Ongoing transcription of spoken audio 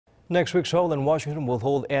Next week, Seoul and Washington will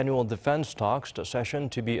hold annual defense talks. The session,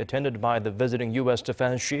 to be attended by the visiting U.S.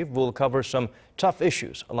 defense chief, will cover some tough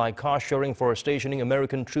issues like cost sharing for stationing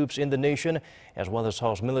American troops in the nation, as well as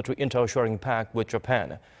Seoul's military intel sharing pact with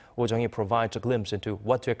Japan. Jung-hee provides a glimpse into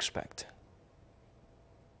what to expect.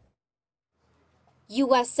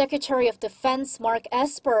 U.S. Secretary of Defense Mark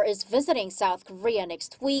Esper is visiting South Korea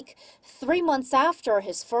next week, 3 months after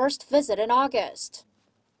his first visit in August.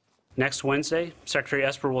 Next Wednesday, Secretary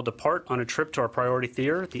Esper will depart on a trip to our priority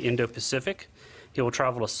theater, the Indo-Pacific. He will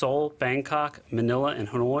travel to Seoul, Bangkok, Manila, and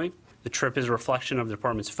Hanoi. The trip is a reflection of the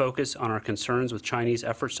department's focus on our concerns with Chinese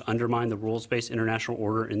efforts to undermine the rules-based international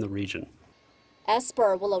order in the region.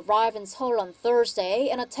 Esper will arrive in Seoul on Thursday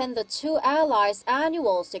and attend the two allies'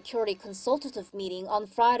 annual Security Consultative Meeting on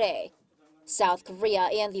Friday. South Korea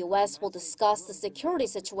and the U.S. will discuss the security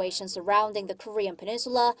situation surrounding the Korean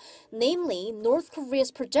peninsula, namely North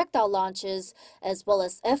Korea's projectile launches, as well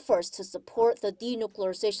as efforts to support the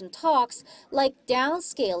denuclearization talks, like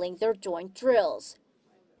downscaling their joint drills.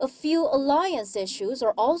 A few alliance issues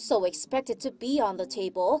are also expected to be on the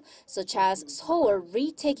table, such as Seoul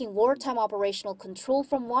retaking wartime operational control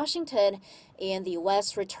from Washington and the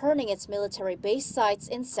U.S. returning its military base sites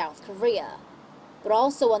in South Korea. But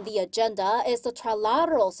also on the agenda is the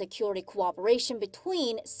trilateral security cooperation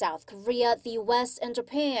between South Korea, the U.S., and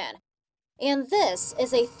Japan. And this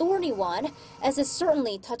is a thorny one, as it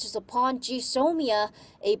certainly touches upon GSOMIA,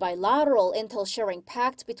 a bilateral intel sharing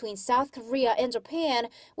pact between South Korea and Japan,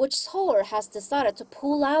 which Seoul has decided to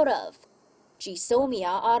pull out of. GSOMIA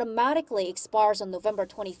automatically expires on November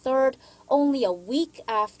 23rd, only a week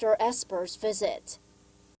after Esper's visit.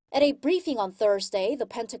 At a briefing on Thursday, the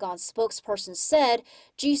Pentagon spokesperson said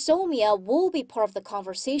GSOMIA will be part of the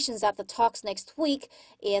conversations at the talks next week,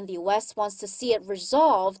 and the U.S. wants to see it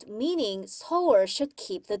resolved, meaning Seoul should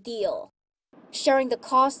keep the deal. Sharing the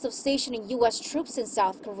cost of stationing U.S. troops in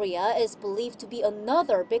South Korea is believed to be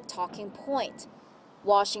another big talking point.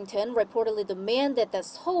 Washington reportedly demanded that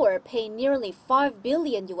Seoul pay nearly $5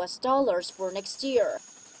 billion for next year.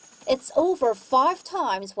 It's over 5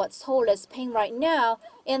 times what Seoul is paying right now,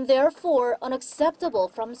 and therefore unacceptable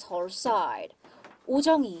from Seoul's side.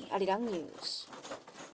 Jung-hee, Arirang News.